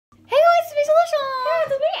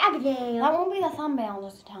Yeah. That won't be the thumbnail,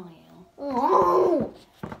 just to tell you. Oh.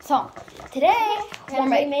 So, today, We're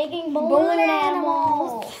we're making balloon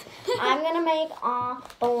animals. I'm gonna make a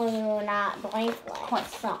balloon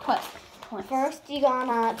bracelet. Twist. First, you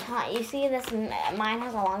gonna tie. You see this? Mine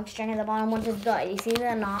has a long string at the bottom, which is good. You see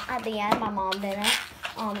the knot at the end? My mom did it.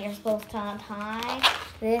 You're supposed to tie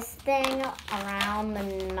this thing around the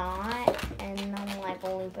knot and then like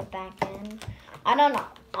loop it back in. I don't know.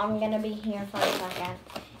 I'm gonna be here for a second.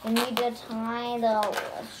 You need to tie the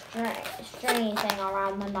stringy thing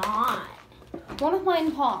around the knot. One of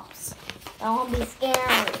mine pops. That won't be scary.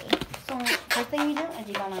 So, first thing you do is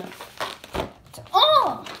you're gonna...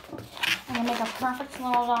 I'm gonna make a perfect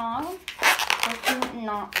little dog. First, you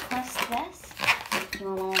not twist this. You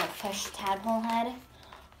want a little fish tadpole head.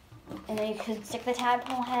 And then you could stick the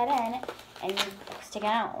tadpole head in and you stick it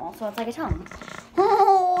out. So it's like a tongue.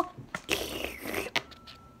 Oh!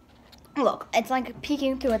 Look, it's like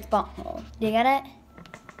peeking through its butthole. Do you get it?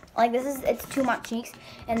 Like it's 2 butt cheeks,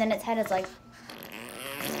 and then its head is like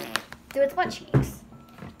through its butt cheeks.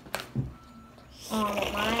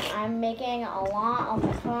 I'm making a lot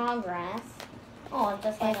of progress. Oh, it's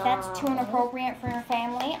just like if that's too inappropriate for your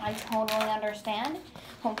family, I totally understand.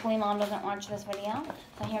 Hopefully Mom doesn't watch this video.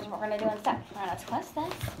 So here's what we're going to do instead. We're going to twist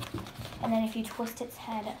this. And then if you twist its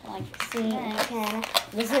head like this.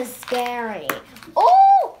 This is scary.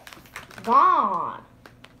 Oh! Gone.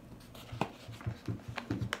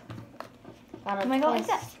 Oh my God, like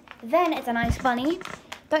this. Then it's a nice bunny.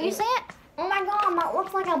 Don't you see it? Oh my God, that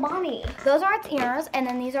looks like a bunny. Those are its ears, and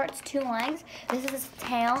then these are its 2 legs. This is its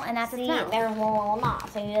tail, and that's its mouth. There's a little knot.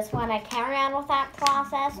 So you just want to carry on with that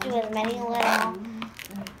process. Do as many little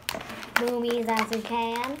movies as you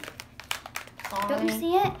can. Don't you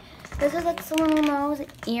see it? This is its little nose,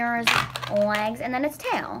 ears, legs, and then its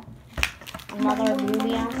tail. Another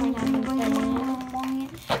movie I think I can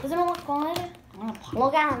fit. Doesn't it look good?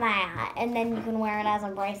 Look at that. And then you can wear it as a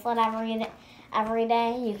bracelet every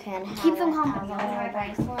day. You can have keep them it company. as a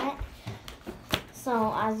bracelet.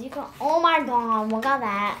 So as you can, oh my God, look at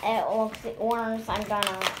that. It looks orange. I'm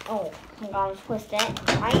gonna twist it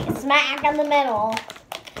right smack in the middle.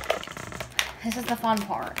 This is the fun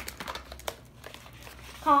part.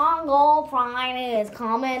 Congo Pride is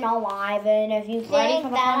coming alive, and if you Ready think for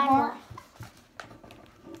the that fun part?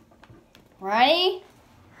 Ready?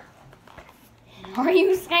 Are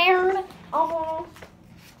you scared? Oh.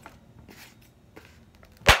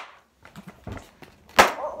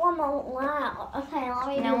 Wow. Okay, let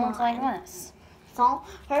me Now do it looks like mine. this. So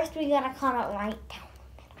first we gotta cut it right down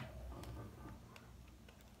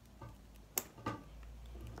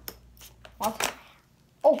the middle.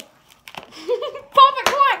 Oh. Pop it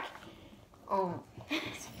quick! Oh.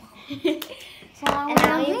 So And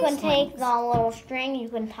now you can take the little string, you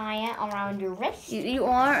can tie it around your wrist. You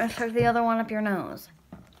are, or stick the other one up your nose.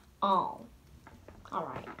 Oh. All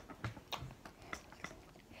right.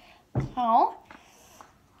 So,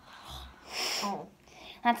 Oh.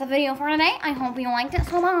 that's the video for today. I hope you liked it,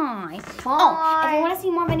 so bye. Bye. Oh, if you want to see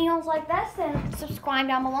more videos like this, then subscribe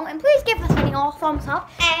down below. And please give this video a thumbs up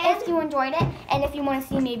if you enjoyed it. And if you want to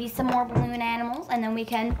see maybe some more balloon animals, and then we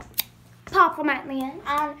can pop them at the end.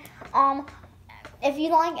 And if you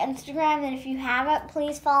like Instagram, and if you haven't,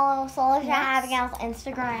 please follow Solisha Abigail's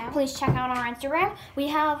Instagram. Please check out our Instagram. We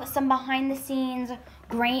have some behind the scenes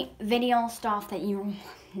great video stuff that you've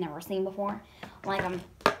never seen before. Like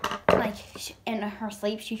in her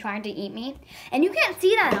sleep, she tried to eat me. And you can't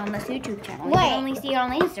see that on this YouTube channel. You can only see it on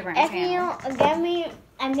the Instagram channel.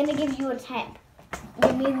 I'm going to give you a tip.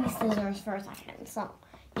 Give me these scissors for a second. So,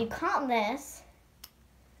 you cut this.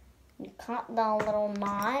 You cut the little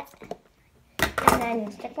knot. And then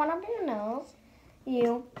you stick one up in your nose.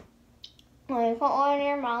 You put one in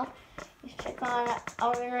your mouth. You stick one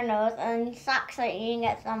over your nose. And you suck so you can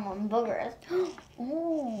get some boogers.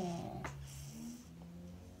 Oh.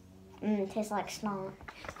 It tastes like snot.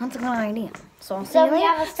 That's a good idea. So if you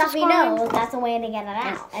have a stuffy nose, that's a way to get it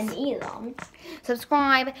out and eat them.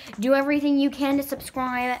 Subscribe. Do everything you can to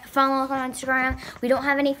subscribe. Follow us on Instagram. We don't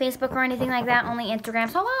have any Facebook or anything like that, only Instagram.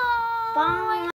 So bye. Bye.